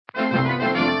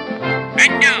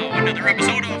another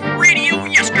episode of Radio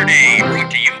Yesterday,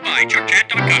 brought to you by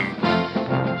ChuckChat.com.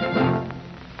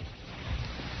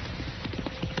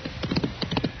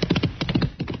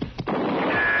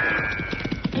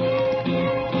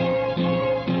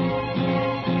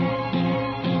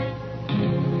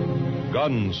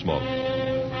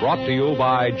 Gunsmoke, brought to you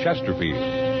by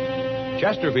Chesterfield.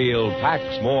 Chesterfield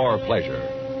packs more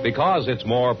pleasure because it's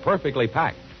more perfectly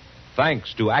packed,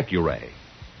 thanks to Accuray.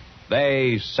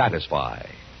 They satisfy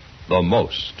the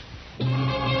most.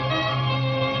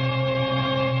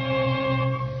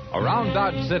 Around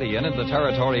Dodge City and in the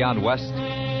territory on West,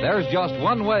 there's just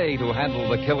one way to handle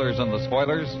the killers and the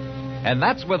spoilers, and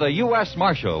that's with a U.S.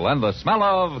 Marshal and the smell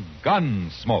of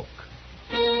gun smoke.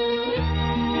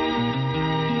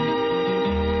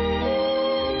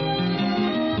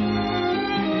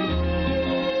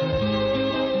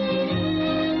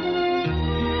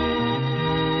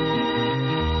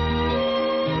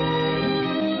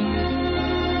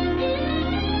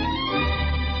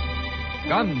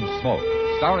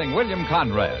 Gunsmoke, starring William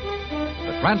Conrad.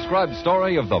 The transcribed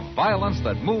story of the violence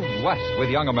that moved west with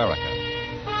young America.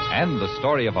 And the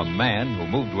story of a man who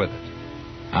moved with it.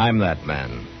 I'm that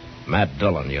man, Matt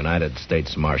Dillon, United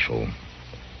States Marshal.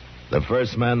 The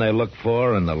first man they look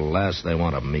for and the last they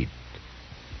want to meet.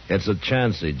 It's a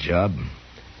chancy job,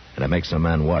 and it makes a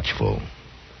man watchful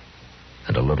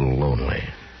and a little lonely.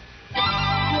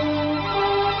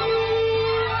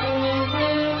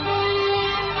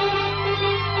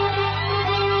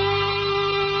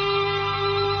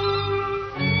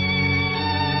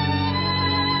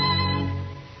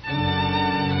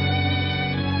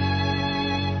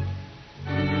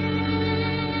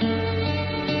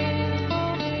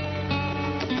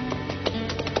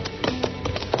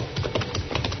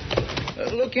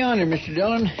 Look yonder, Mr.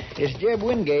 Dillon. It's Jeb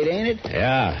Wingate, ain't it?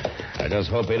 Yeah. I just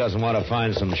hope he doesn't want to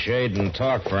find some shade and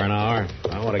talk for an hour.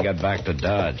 I want to get back to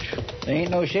Dodge. There ain't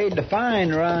no shade to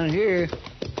find around here.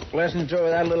 Blessing it's over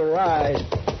that little rise.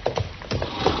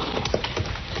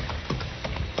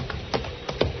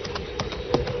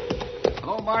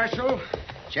 Hello, Marshal.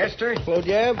 Chester. Hello,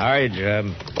 Jeb. How are you, Jeb?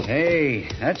 Hey,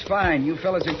 that's fine. You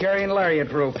fellas are carrying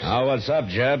lariat ropes. Oh, what's up,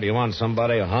 Jeb? You want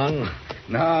somebody hung?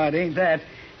 No, it ain't that.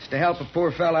 It's to help a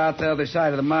poor fella out the other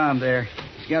side of the mound there.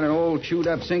 He's got an old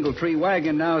chewed-up single-tree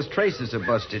wagon. Now his traces are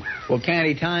busted. Well, can't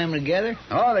he tie them together?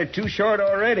 Oh, they're too short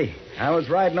already. I was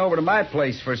riding over to my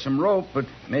place for some rope, but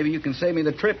maybe you can save me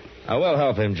the trip. I will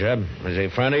help him, Jeb. Is he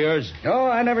a friend of yours? Oh,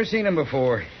 I never seen him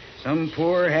before. Some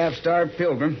poor, half-starved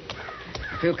pilgrim.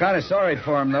 I feel kind of sorry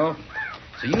for him, though.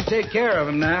 So you take care of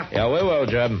him now. Yeah, we will,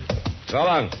 Jeb. So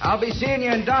long. I'll be seeing you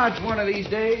in Dodge one of these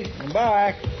days.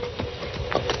 Bye.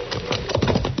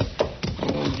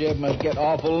 Old Jeb must get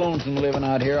awful lonesome living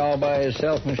out here all by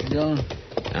himself, Mr. Dillon.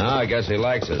 Oh, I guess he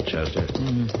likes it, Chester.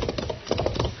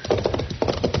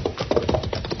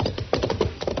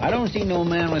 I don't see no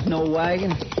man with no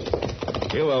wagon.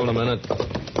 You will in a minute.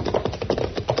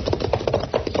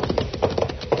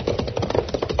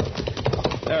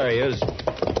 There he is.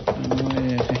 Oh,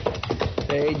 yes.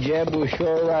 Say, Jeb was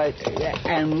sure right. Yeah,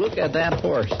 and look at that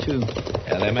horse, too.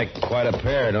 Yeah, they make quite a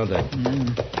pair, don't they?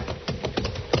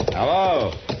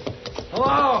 Hello?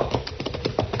 Hello?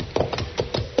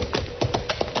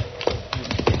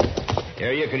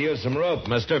 Here, you could use some rope,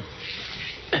 mister.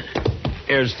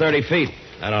 Here's 30 feet.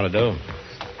 That ought to do.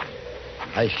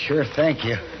 I sure thank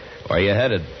you. Where you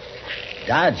headed?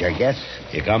 Dodge, I guess.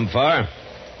 You come far?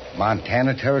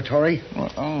 Montana territory.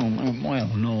 Well,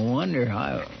 no wonder.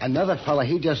 Another fella,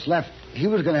 he just left. He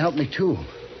was going to help me, too.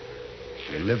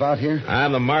 You live out here?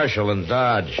 I'm the marshal in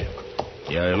Dodge.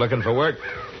 You looking for work?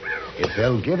 If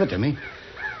they'll give it to me.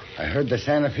 I heard the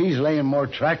Santa Fe's laying more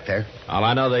track there. Well,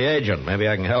 I know the agent. Maybe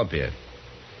I can help you.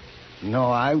 No,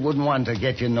 I wouldn't want to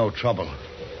get you in no trouble.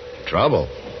 Trouble?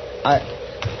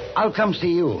 I'll come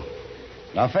see you.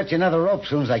 I'll fetch you another rope as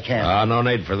soon as I can. No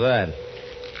need for that.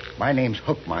 My name's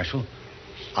Hook, Marshal.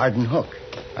 Arden Hook.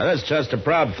 This is Chester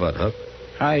Proudfoot, Hook.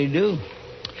 How you do?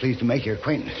 Pleased to make your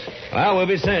acquaintance. Well, we'll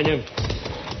be seeing you.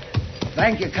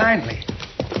 Thank you kindly.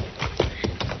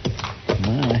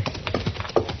 My.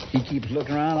 He keeps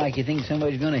looking around like he thinks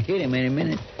somebody's going to hit him any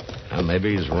minute. Well,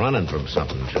 maybe he's running from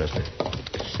something, Chester.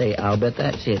 Say, I'll bet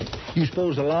that's it. You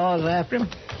suppose the law's after him?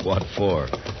 What for?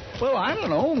 Well, I don't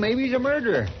know. Maybe he's a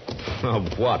murderer.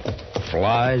 What?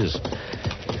 Flies?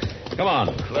 Come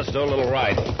on, let's do a little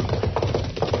ride.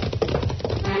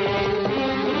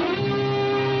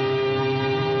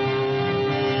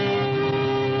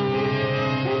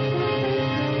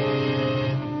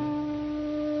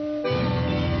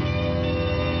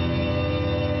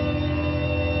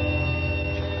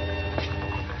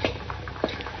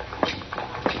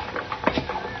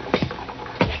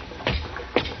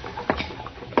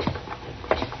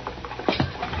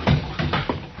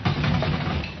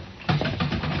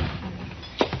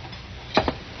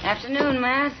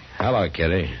 Matt. Hello,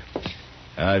 Kitty.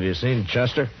 Have you seen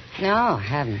Chester? No, I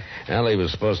haven't. Well, he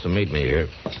was supposed to meet me here.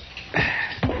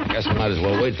 Guess I might as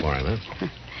well wait for him, huh?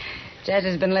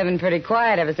 Chester's been living pretty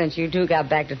quiet ever since you two got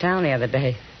back to town the other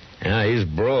day. Yeah, he's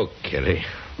broke, Kitty.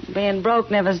 Being broke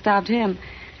never stopped him.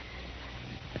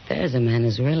 But there's a man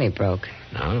who's really broke.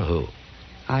 No, who?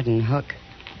 Arden Hook.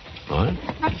 What?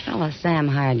 The fellow Sam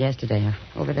hired yesterday,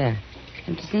 over there.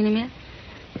 Haven't you seen him yet?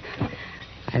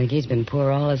 I think he's been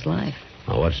poor all his life.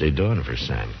 Well, what's he doing for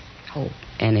Sam? Oh,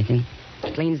 anything.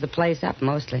 Cleans the place up,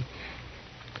 mostly.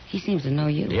 He seems to know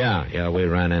you. Yeah, we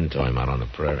ran into him out on the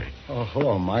prairie. Oh,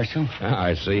 hello, Marshal.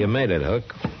 I see you made it,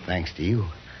 Hook. Thanks to you.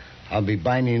 I'll be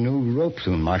buying you a new rope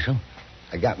soon, Marshal.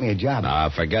 I got me a job. Nah,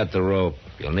 forget the rope.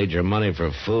 You'll need your money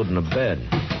for food and a bed.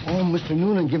 Oh, Mr.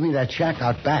 Noonan, give me that shack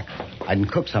out back. I can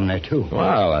cook some there, too.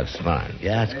 Well, that's fine.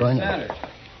 Yeah, it's going... Sanders.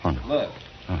 Oh, no. Look.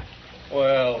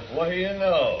 Well, what do you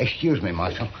know? Excuse me,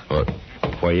 Marshal. What?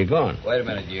 Where you going? Wait a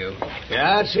minute, you.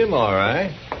 Yeah, it's him, all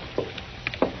right.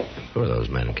 Who are those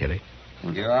men, Kitty?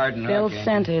 You're Arden Bill Hook,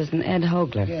 Centers and Ed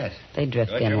Hogler. Yes. They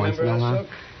drift Don't in you once in remember a us, while.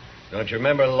 Hook? Don't you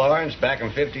remember Lawrence back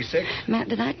in 56? Matt,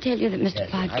 did I tell you that Mr.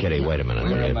 Yes, Pipe... Kitty, wait a minute.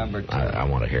 We remember, too. I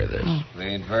want to hear this. Oh. We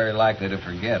ain't very likely to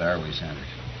forget, are we, Sanders?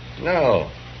 No,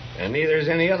 and neither is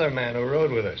any other man who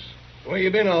rode with us. Where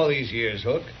you been all these years,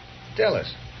 Hook? Tell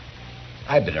us.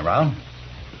 I've been around.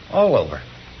 All over.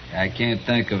 I can't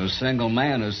think of a single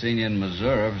man who's seen you in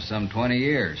Missouri for some 20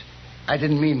 years. I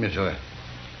didn't mean Missouri.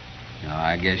 No,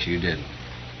 I guess you didn't.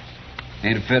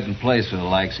 Ain't a fitting place for the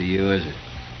likes of you, is it?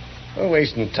 We're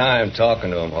wasting time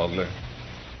talking to him, Hogler.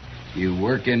 You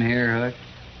work in here, Hook?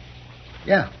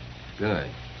 Yeah.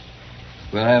 Good.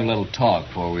 We'll have a little talk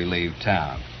before we leave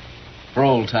town. For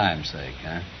old time's sake,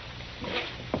 huh?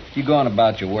 You go on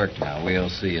about your work now. We'll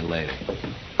see you later.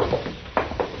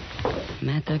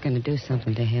 Matt, they're going to do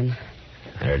something to him.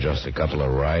 They're just a couple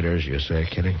of riders, you say,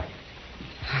 Kitty?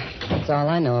 That's all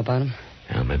I know about him.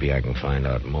 Well, maybe I can find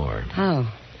out more.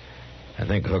 How? I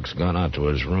think Hook's gone out to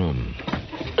his room.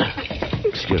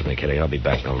 Excuse me, Kitty. I'll be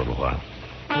back in a little while.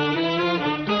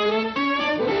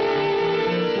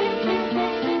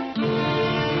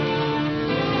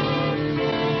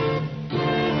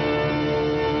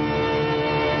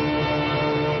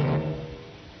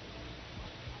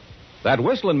 That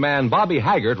whistling man, Bobby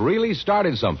Haggart, really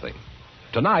started something.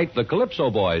 Tonight, the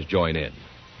Calypso Boys join in.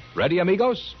 Ready,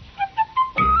 amigos?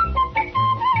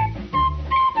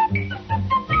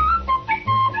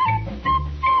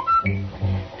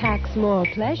 Packs more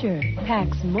pleasure,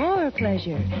 packs more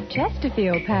pleasure.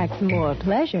 Chesterfield packs more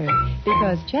pleasure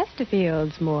because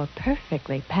Chesterfield's more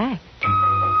perfectly packed.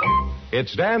 It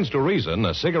stands to reason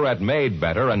a cigarette made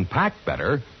better and packed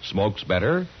better, smokes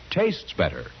better, tastes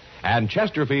better. And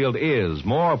Chesterfield is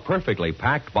more perfectly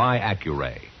packed by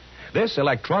Accuray. This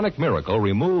electronic miracle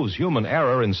removes human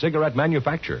error in cigarette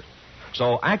manufacture.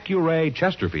 So Accuray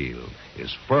Chesterfield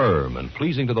is firm and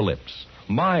pleasing to the lips,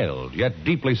 mild yet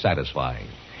deeply satisfying.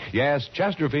 Yes,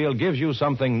 Chesterfield gives you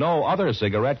something no other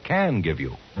cigarette can give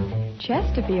you.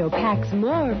 Chesterfield packs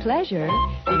more pleasure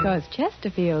because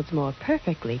Chesterfield's more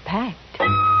perfectly packed.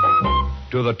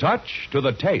 To the touch, to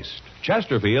the taste,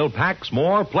 Chesterfield packs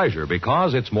more pleasure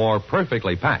because it's more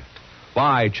perfectly packed.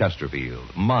 By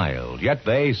Chesterfield, mild, yet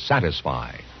they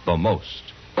satisfy the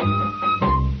most.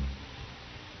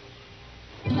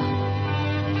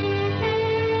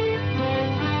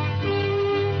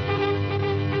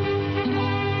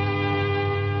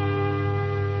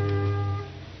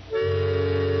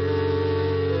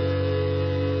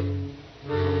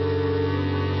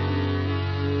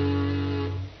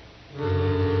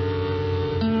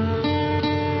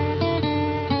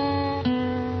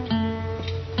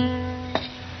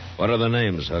 What are the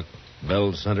names, Hook?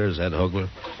 Bill Centers, Ed Hogler?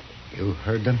 You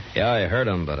heard them? Yeah, I heard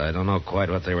them, but I don't know quite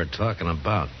what they were talking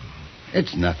about.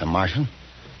 It's nothing, Marshal.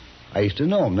 I used to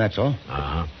know them, that's all.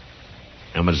 Uh-huh.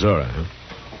 In Missouri, huh?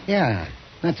 Yeah,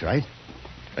 that's right.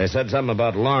 They said something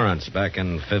about Lawrence back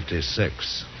in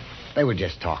 56. They were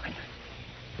just talking.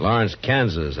 Lawrence,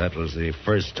 Kansas. That was the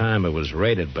first time it was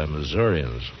raided by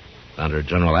Missourians. Under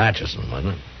General Atchison,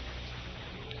 wasn't it?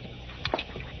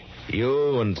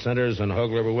 You and Centers and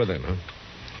Hogler were with him, huh?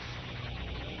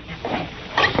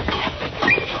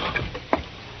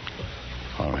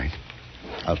 All right.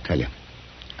 I'll tell you.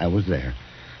 I was there.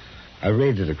 I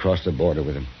raided across the border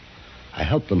with him. I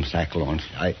helped them sack Lawrence.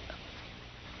 I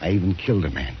even killed a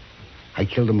man. I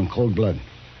killed him in cold blood.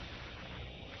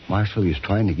 Marshal, he was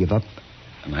trying to give up,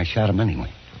 and I shot him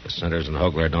anyway. The Centers and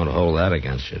Hogler don't hold that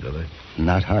against you, do they?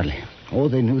 Not hardly. Oh,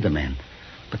 they knew the man.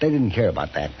 But they didn't care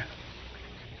about that.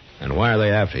 And why are they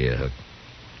after you, Hook?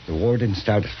 The war didn't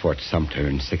start at Fort Sumter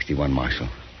in 61, Marshal.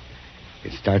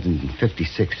 It started in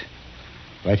 56,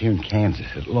 right here in Kansas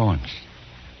at Lawrence.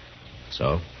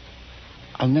 So?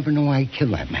 I'll never know why I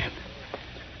killed that man.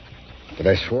 But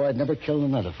I swore I'd never kill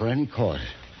another for any cause.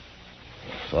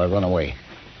 So I run away.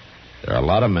 There are a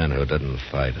lot of men who didn't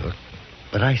fight, Hook.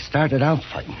 But I started out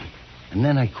fighting, and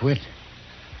then I quit.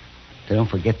 They don't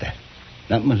forget that.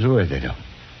 Not in Missouri, they don't.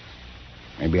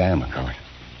 Maybe I am a coward.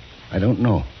 I don't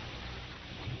know.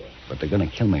 But they're going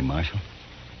to kill me, Marshal.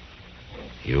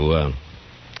 You're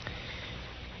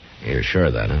sure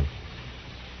of that, huh?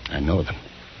 I know them.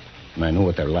 And I know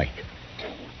what they're like.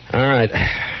 All right.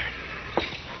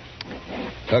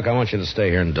 Hook, I want you to stay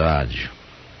here in Dodge.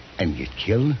 And get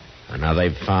killed? And now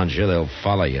they've found you, they'll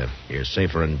follow you. You're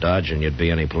safer in Dodge than you'd be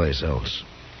anyplace else.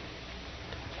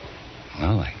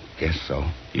 Well, I guess so.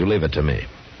 You leave it to me.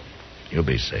 You'll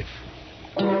be safe.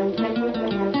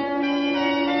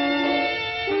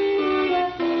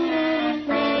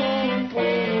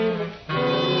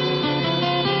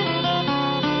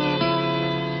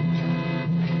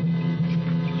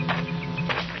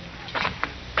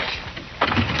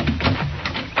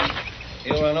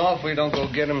 He'll run off if we don't go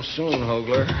get him soon,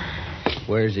 Hogler.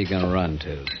 Where's he going to run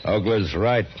to? Hogler's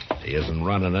right. He isn't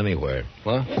running anywhere.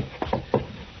 What?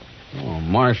 Oh,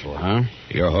 Marshal, huh?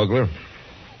 You're Hogler?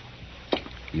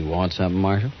 You want something,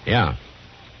 Marshal? Yeah.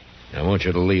 I want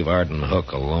you to leave Arden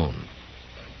Hook alone.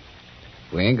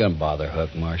 We ain't going to bother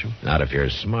Hook, Marshal. Not if you're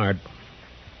smart.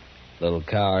 Little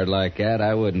coward like that,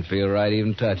 I wouldn't feel right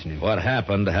even touching him. What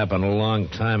happened a long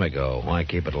time ago. Why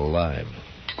keep it alive?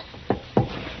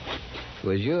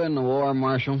 Was you in the war,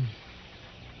 Marshal?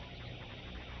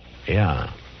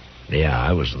 Yeah,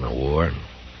 I was in the war.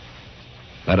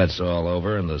 But it's all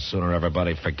over, and the sooner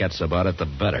everybody forgets about it, the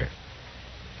better.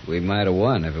 We might have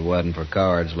won if it wasn't for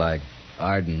cowards like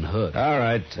Arden Hook. All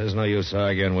right, there's no use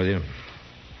arguing with you.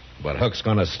 But Hook's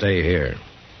going to stay here.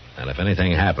 And if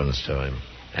anything happens to him,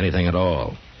 anything at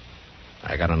all,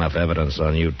 I got enough evidence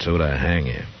on you two to hang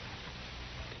you.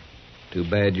 Too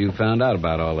bad you found out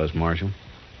about all this, Marshal.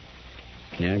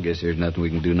 Yeah, I guess there's nothing we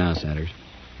can do now, Sanders.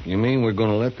 You mean we're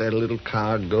going to let that little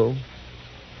coward go?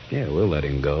 Yeah, we'll let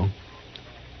him go.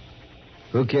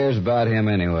 Who cares about him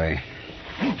anyway?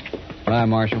 Bye,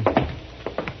 Marshal.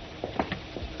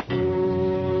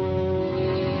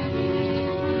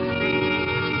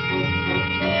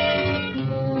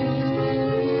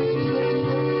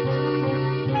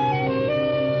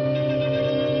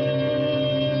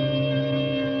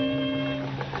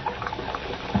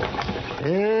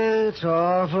 It's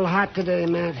awful hot today,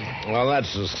 Matt. Well,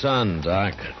 that's the sun,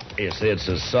 Doc. You see, it's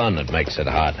the sun that makes it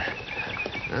hot.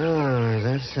 Oh,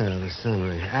 that's the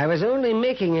sun. I was only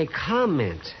making a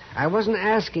comment. I wasn't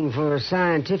asking for a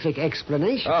scientific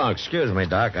explanation. Oh, excuse me,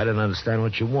 Doc. I didn't understand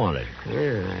what you wanted.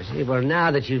 Yeah, I see. Well,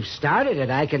 now that you've started it,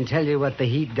 I can tell you what the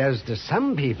heat does to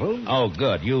some people. Oh,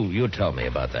 good. You tell me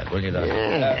about that, will you, Doc?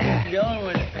 Yeah.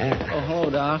 Hello,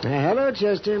 Doc. Hello,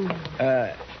 Chester.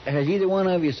 Has either one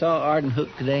of you saw Arden Hook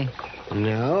today?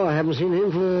 No, I haven't seen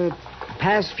him for the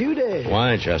past few days.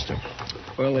 Why, Chester?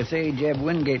 Well, they say Jeb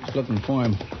Wingate's looking for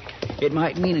him. It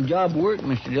might mean a job work,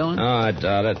 Mr. Dillon. Oh, I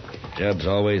doubt it. Jeb's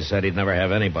always said he'd never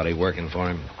have anybody working for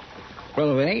him.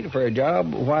 Well, if it ain't for a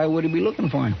job, why would he be looking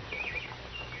for him?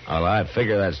 Well, I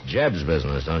figure that's Jeb's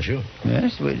business, don't you?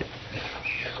 Yes, but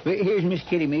here's Miss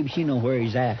Kitty. Maybe she knows where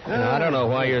he's at. I don't know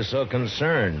why you're so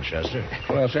concerned, Chester.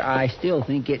 Well, sir, I still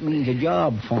think it means a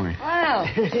job for him. Well,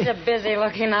 she's a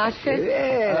busy-looking outfit.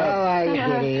 Yeah. Oh, I get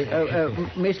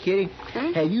it. Miss Kitty,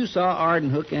 have you saw Arden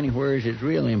Hook anywhere? It's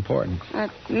really important.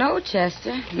 No,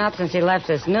 Chester. Not since he left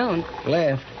this noon.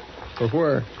 Left? For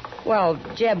where? Well,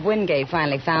 Jeb Wingate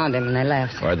finally found him, and they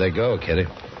left. Where'd they go, Kitty?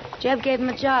 Jeb gave him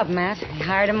a job, Matt. He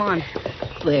hired him on.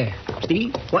 There.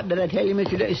 See? What did I tell you,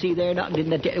 Mr. D? See there?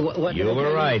 Didn't I tell you? What you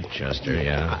were right, Chester,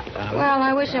 yeah. Well,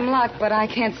 I wish him luck, but I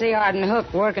can't see Arden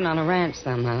Hook working on a ranch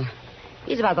somehow.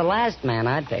 He's about the last man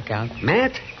I'd pick out.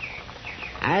 Matt,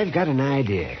 I've got an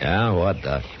idea. Yeah, what,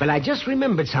 Doc? But I just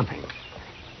remembered something.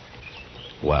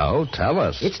 Well, tell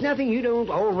us. It's nothing you don't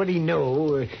already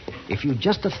know if you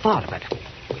just have thought of it.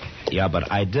 Yeah,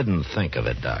 but I didn't think of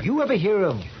it, Doc. You ever hear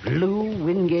of Lou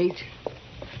Wingate?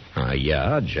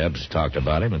 Yeah, Jeb's talked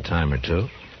about him a time or two.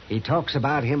 He talks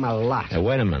about him a lot. Hey,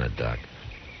 wait a minute, Doc.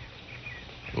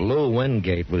 Lou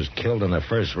Wingate was killed in the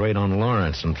first raid on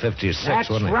Lawrence in 56, That's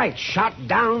wasn't he? right. Shot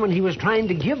down when he was trying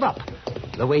to give up.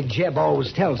 The way Jeb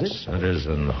always tells it. Sanders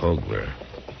and Hogler.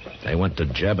 They went to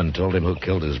Jeb and told him who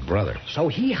killed his brother. So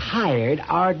he hired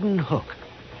Arden Hook.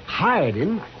 Hired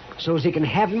him so as he can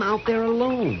have him out there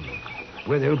alone,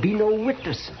 where there'll be no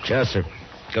witnesses. Chester,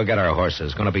 go get our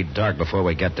horses. It's going to be dark before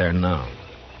we get there now.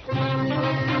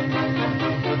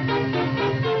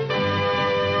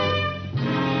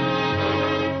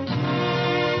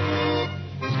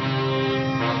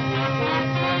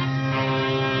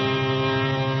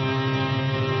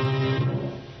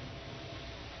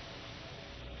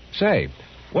 Say,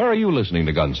 where are you listening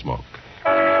to Gunsmoke?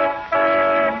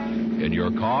 In your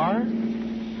car?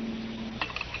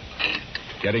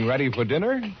 Getting ready for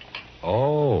dinner?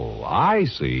 Oh, I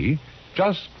see.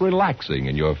 Just relaxing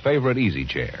in your favorite easy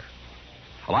chair.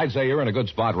 Well, I'd say you're in a good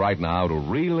spot right now to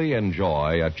really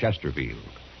enjoy a Chesterfield.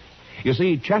 You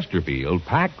see, Chesterfield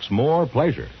packs more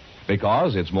pleasure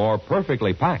because it's more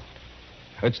perfectly packed.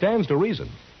 It stands to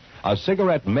reason. A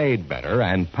cigarette made better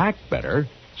and packed better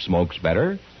smokes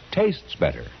better, tastes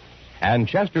better. And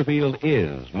Chesterfield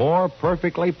is more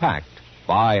perfectly packed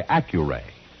by Accuray.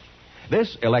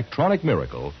 This electronic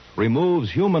miracle removes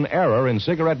human error in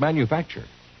cigarette manufacture.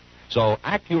 So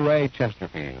Accuray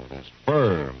Chesterfield is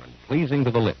firm and pleasing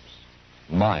to the lips,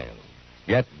 mild,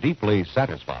 yet deeply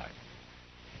satisfying.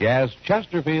 Yes,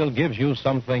 Chesterfield gives you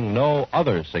something no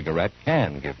other cigarette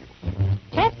can give you.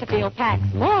 Chesterfield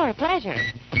packs more pleasure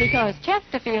because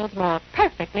Chesterfield's more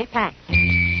perfectly packed.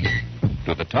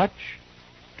 To the touch,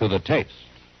 to the taste.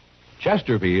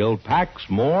 Chesterfield packs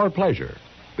more pleasure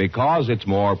because it's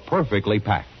more perfectly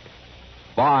packed.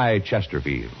 Buy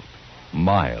Chesterfield.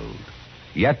 Mild,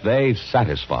 yet they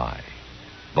satisfy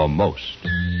the most.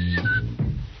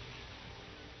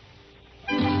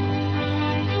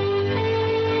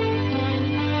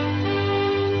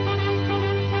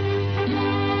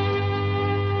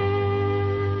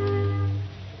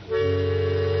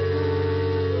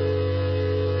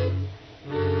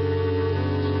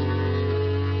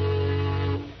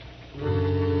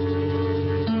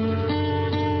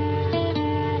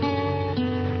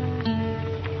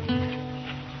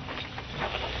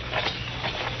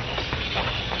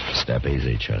 Step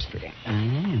easy, Chester. I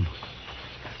am.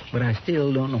 But I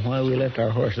still don't know why we left our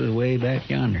horses way back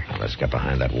yonder. Let's get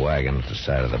behind that wagon at the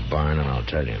side of the barn, and I'll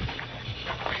tell you.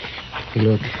 Hey,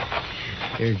 look.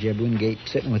 There's Jeb Wingate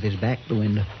sitting with his back to the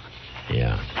window.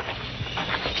 Yeah.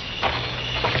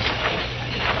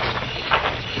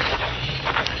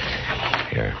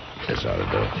 Here, this ought to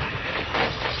do it.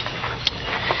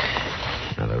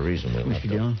 Now, the reason we left...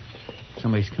 Mr. John,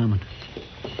 somebody's coming.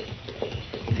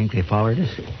 You think they followed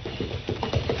us?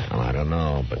 Well, I don't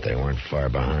know, but they weren't far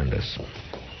behind us.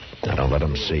 Now, don't let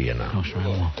them see you now. Oh, sure I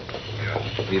won't.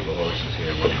 Leave the horses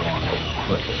here. We're going on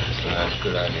foot. That's a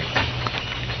good idea.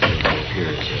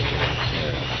 Here,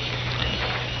 yeah.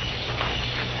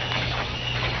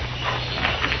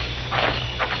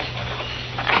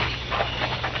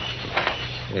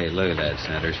 Hey, look at that,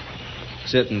 Sanders.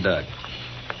 Sit and duck.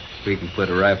 We can put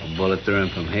a rifle bullet through him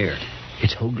from here.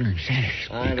 It's Hogler and Sanders.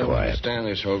 I don't understand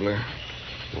this, Hogler.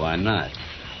 Why not?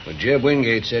 But Jeb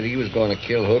Wingate said he was going to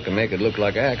kill Hook and make it look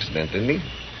like an accident, didn't he?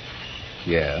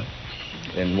 Yeah.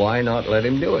 Then why not let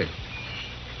him do it?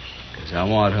 Because I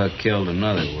want Hook killed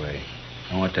another way.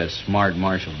 I want that smart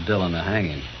Marshal Dillon to hang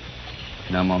him.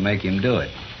 And I'm going to make him do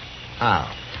it.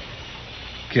 How?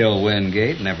 Kill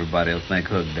Wingate, and everybody will think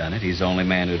Hook done it. He's the only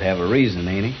man who'd have a reason,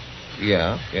 ain't he?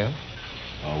 Yeah.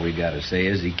 All we got to say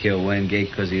is he killed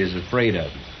Wingate because he is afraid of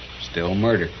him. Still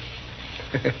murder.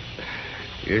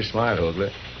 You're smart,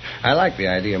 Hogler. I like the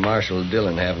idea of Marshal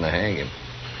Dillon having to hang him.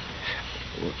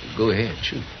 Well, go ahead,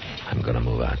 shoot. I'm going to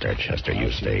move out there, Chester.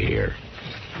 You stay here.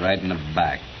 Right in the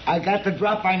back. I got the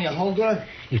drop on you, Hogler.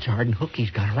 It's Arden Hook.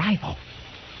 He's got a rifle.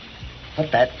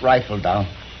 Put that rifle down.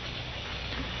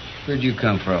 Where'd you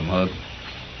come from, Hook?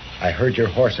 I heard your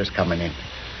horses coming in.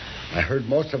 I heard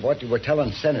most of what you were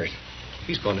telling Centers.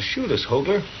 He's going to shoot us,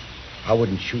 Hogler. I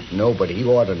wouldn't shoot nobody.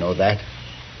 You ought to know that.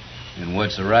 And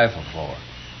what's the rifle for?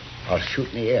 I'll shoot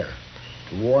in the air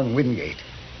to warn Wingate.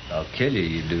 I'll kill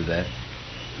you do that.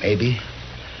 Maybe.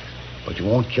 But you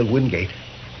won't kill Wingate.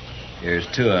 There's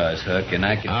two of us, Hook, and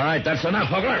I can... All right, that's enough,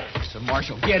 Hogler. So,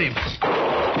 Marshal, get him.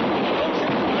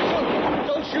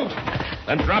 Don't shoot.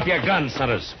 Then drop your gun,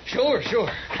 Centers. Sure.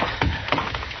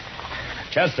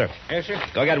 Chester. Yes, sir?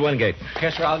 Go get Wingate.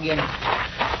 Yes, sir, I'll get him.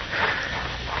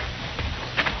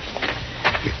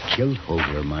 You killed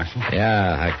Hogler, Marshal?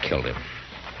 Yeah, I killed him.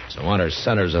 It's a wonder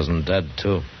Centers isn't dead,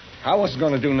 too. I wasn't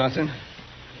going to do nothing.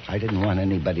 I didn't want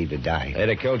anybody to die. They'd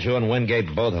have killed you and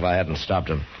Wingate both if I hadn't stopped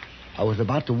him. I was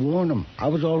about to warn them. I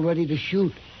was all ready to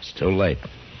shoot. It's too late.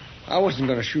 I wasn't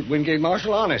going to shoot Wingate,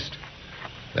 Marshal, honest.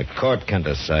 The court can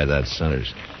decide that,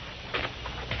 Centers.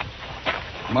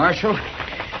 Marshal?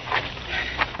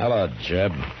 Hello,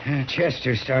 Jeb.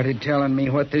 Chester started telling me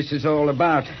what this is all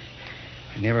about.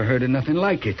 I never heard of nothing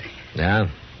like it. Yeah?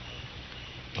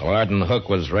 Well, Arden Hook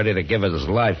was ready to give his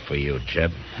life for you,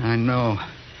 Jeb. I know.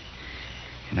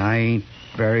 And I ain't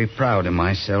very proud of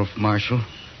myself, Marshal.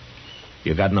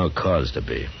 You got no cause to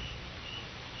be.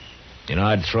 You know,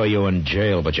 I'd throw you in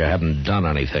jail, but you haven't done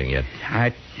anything yet.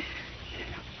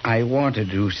 I want to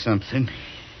do something.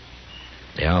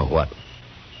 Yeah, what?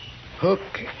 Hook,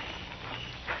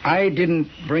 I didn't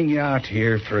bring you out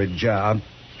here for a job.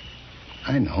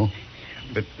 I know.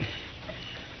 But,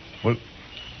 well,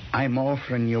 I'm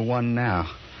offering you one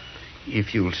now,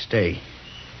 if you'll stay.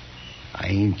 I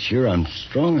ain't sure I'm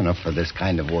strong enough for this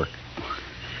kind of work.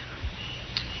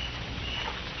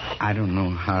 I don't know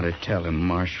how to tell him,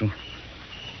 Marshal.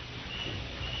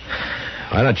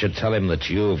 Why don't you tell him that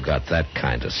you've got that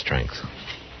kind of strength?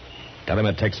 Tell him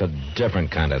it takes a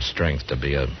different kind of strength to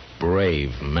be a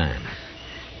brave man.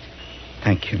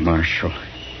 Thank you, Marshal.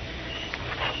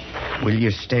 Will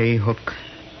you stay, Hook?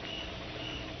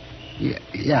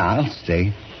 Yeah, I'll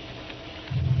stay.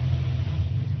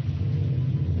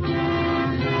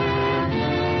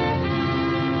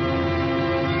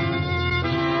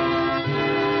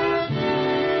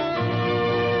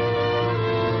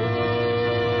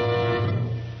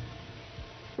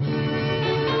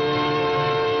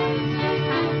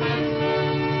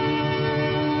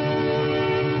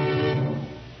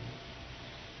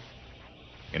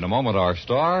 In a moment, our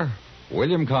star,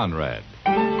 William Conrad.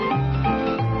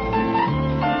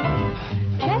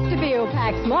 Chesterfield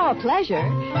packs more pleasure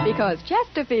because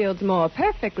Chesterfield's more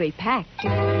perfectly packed.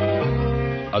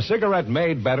 A cigarette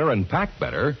made better and packed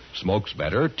better, smokes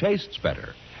better, tastes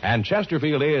better. And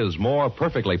Chesterfield is more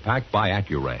perfectly packed by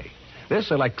Accuray. This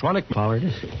electronic... Powered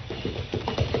is it?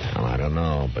 Well, I don't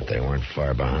know, but they weren't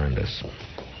far behind us.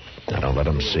 Now, don't let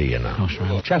them see you now.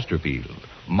 Chesterfield.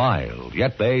 Mild,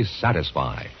 yet they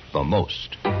satisfy the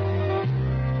most.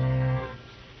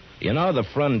 You know, the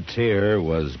frontier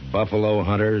was buffalo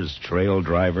hunters, trail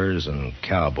drivers, and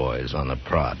cowboys on the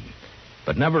prod,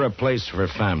 but never a place for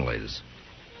families.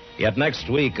 Yet next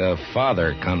week, a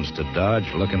father comes to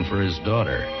Dodge looking for his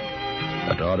daughter.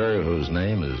 A daughter whose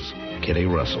name is Kitty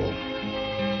Russell.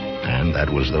 And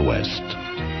that was the West.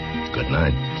 Good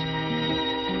night.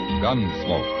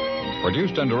 Gunsmoke.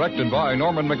 Produced and directed by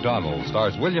Norman McDonald,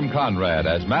 stars William Conrad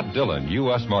as Matt Dillon,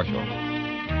 U.S. Marshal.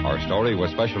 Our story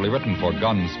was specially written for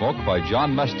Gunsmoke by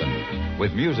John Meston,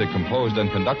 with music composed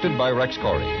and conducted by Rex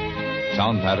Corey.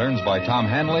 Sound patterns by Tom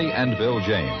Hanley and Bill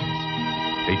James.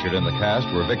 Featured in the cast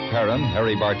were Vic Perrin,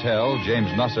 Harry Bartell,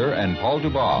 James Nusser, and Paul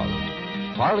Duval.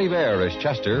 Parley Bear is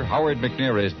Chester, Howard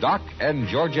McNear is Doc, and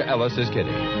Georgia Ellis is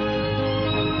Kitty.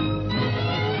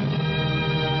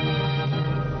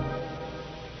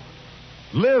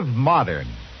 Live modern.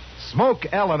 Smoke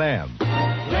L&M.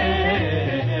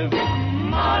 Live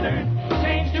modern.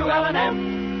 Change to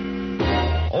L&M.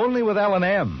 Only with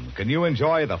L&M can you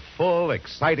enjoy the full,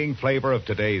 exciting flavor of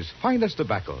today's finest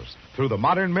tobaccos through the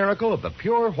modern miracle of the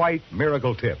pure white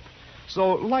Miracle Tip.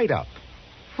 So light up.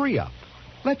 Free up.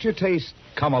 Let your taste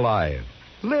come alive.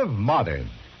 Live modern.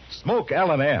 Smoke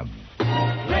L&M.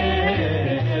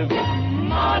 Live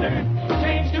modern.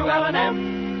 Change to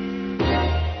L&M.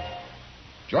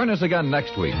 Join us again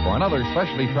next week for another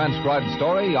specially transcribed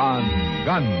story on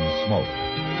Gunsmoke.